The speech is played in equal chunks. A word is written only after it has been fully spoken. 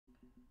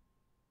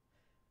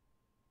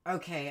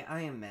Okay,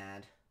 I am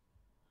mad.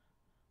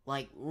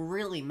 Like,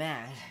 really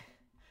mad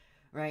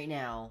right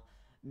now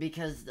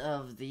because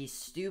of the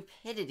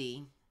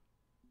stupidity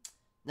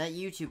that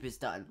YouTube has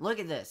done. Look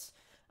at this.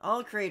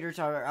 All creators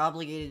are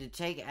obligated to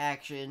take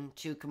action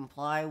to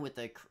comply with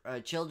the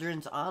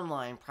Children's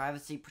Online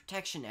Privacy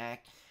Protection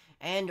Act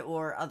and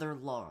or other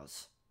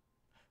laws.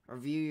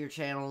 Review your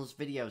channel's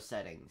video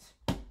settings.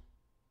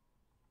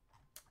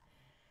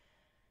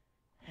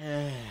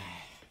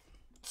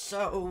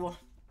 So,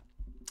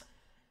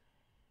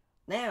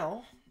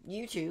 now,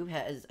 YouTube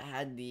has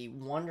had the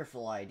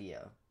wonderful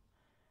idea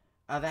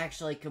of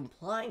actually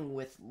complying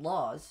with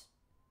laws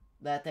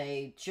that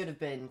they should have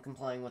been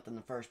complying with in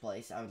the first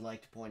place, I would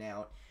like to point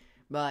out.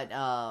 But,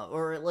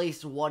 or at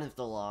least one of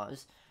the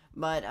laws.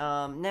 But,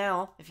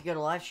 now, if you go to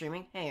live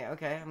streaming, hey,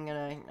 okay, I'm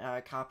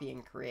gonna, copy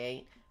and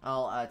create.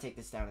 I'll, take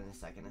this down in a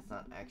second. It's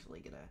not actually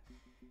gonna...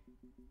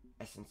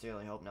 I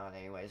sincerely hope not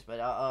anyways, but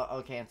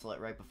I'll cancel it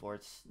right before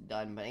it's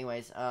done. But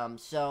anyways,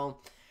 so...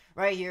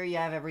 Right here, you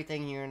have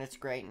everything here, and it's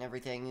great, and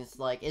everything is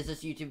like, is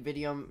this YouTube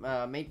video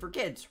made for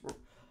kids?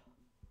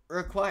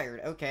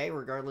 Required. Okay,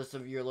 regardless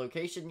of your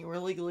location, you are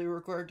legally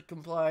required to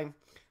comply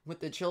with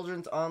the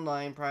Children's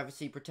Online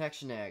Privacy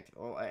Protection Act,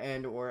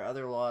 or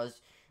other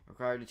laws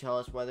required to tell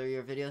us whether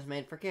your video is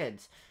made for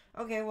kids.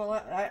 Okay, well,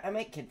 I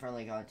make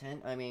kid-friendly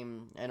content. I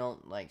mean, I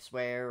don't, like,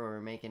 swear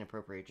or make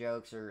inappropriate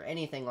jokes or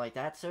anything like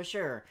that, so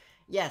sure.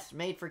 Yes,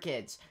 made for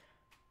kids.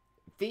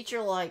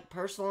 Feature, like,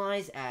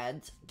 personalized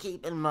ads.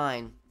 Keep in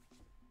mind,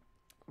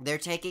 they're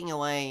taking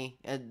away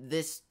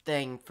this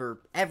thing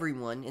for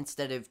everyone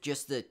instead of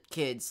just the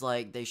kids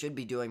like they should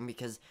be doing,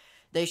 because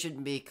they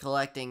shouldn't be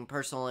collecting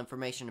personal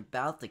information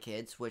about the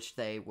kids, which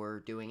they were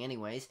doing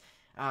anyways,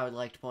 I would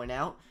like to point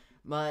out.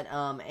 But,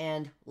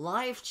 and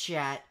live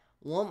chat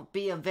won't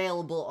be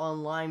available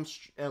on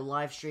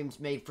live streams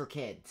made for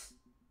kids.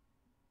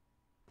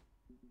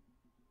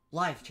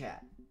 Live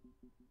chat.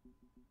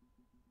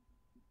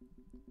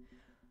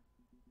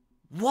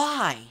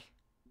 Why?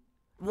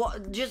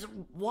 What? Just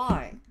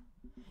why?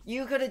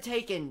 You could have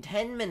taken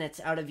 10 minutes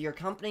out of your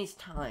company's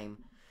time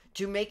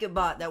to make a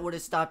bot that would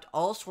have stopped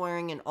all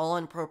swearing and all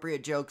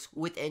inappropriate jokes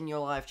within your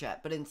live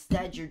chat, but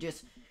instead you're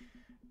just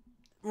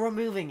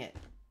removing it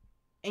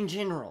in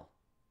general.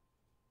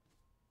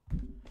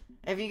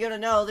 If you gotta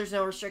know, there's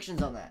no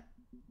restrictions on that.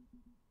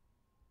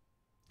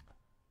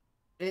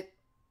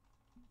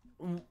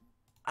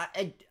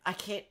 I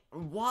can't.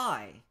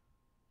 Why?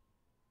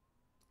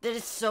 That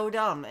is so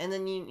dumb. And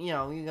then you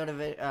go to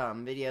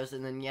videos,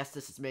 and then yes,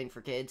 this is made for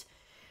kids.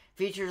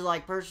 Features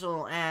like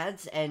personal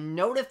ads and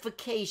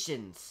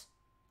notifications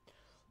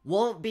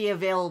won't be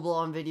available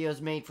on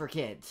videos made for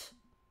kids.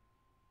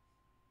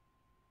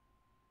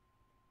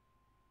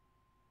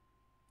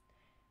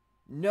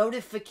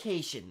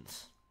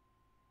 Notifications.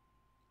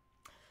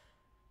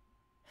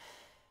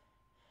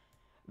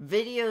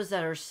 Videos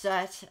that are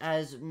set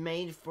as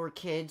made for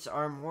kids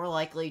are more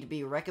likely to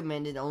be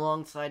recommended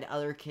alongside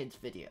other kids'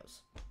 videos.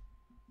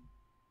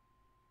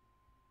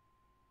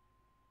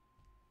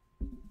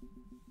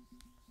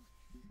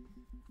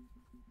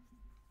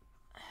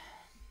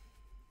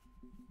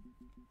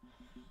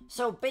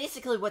 So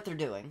basically what they're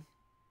doing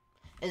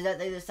is that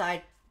they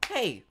decide,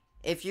 hey,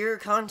 if your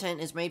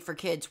content is made for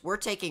kids, we're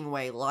taking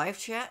away live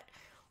chat,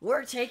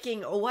 we're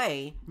taking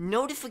away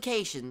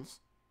notifications,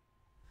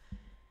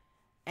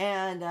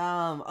 and,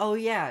 oh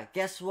yeah,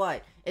 guess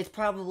what? It's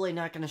probably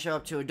not going to show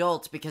up to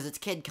adults because it's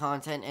kid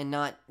content and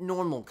not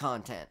normal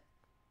content.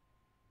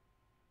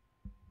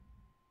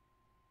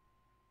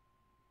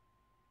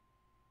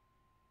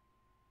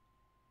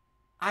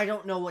 I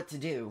don't know what to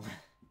do.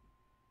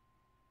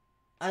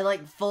 I,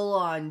 like, full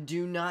on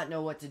do not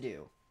know what to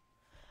do.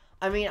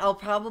 I mean, I'll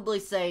probably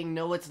say,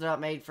 no, it's not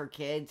made for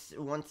kids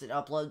once it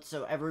uploads,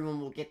 so everyone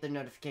will get the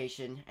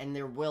notification, and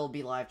there will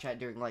be live chat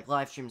during, like,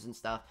 live streams and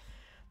stuff.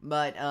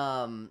 But,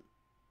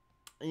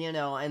 you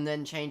know, and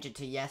then change it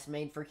to yes,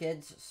 made for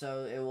kids,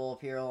 so it will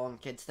appear along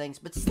kids' things.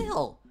 But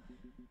still,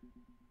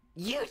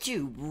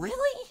 YouTube,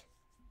 really?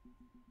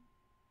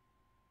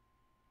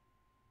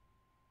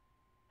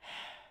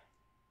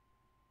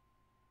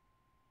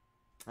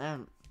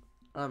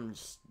 I'm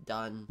just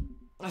done.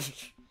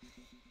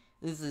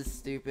 This is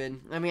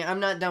stupid. I mean, I'm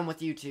not done with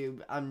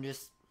YouTube. I'm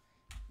just...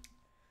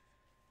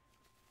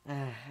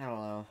 I don't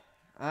know.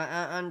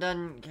 I'm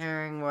done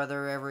caring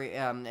whether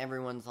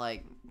everyone's,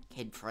 like,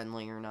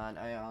 kid-friendly or not.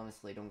 I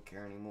honestly don't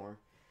care anymore.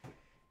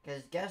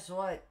 Because guess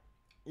what?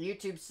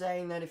 YouTube's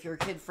saying that if you're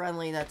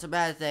kid-friendly, that's a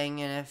bad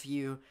thing, and if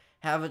you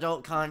have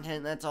adult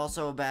content, that's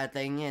also a bad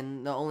thing,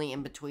 and the only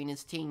in-between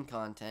is teen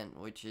content,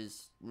 which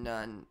is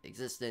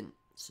non-existent,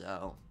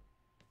 so...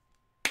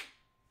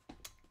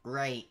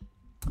 Great.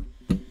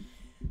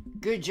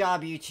 Good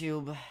job,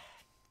 YouTube.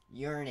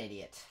 You're an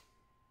idiot.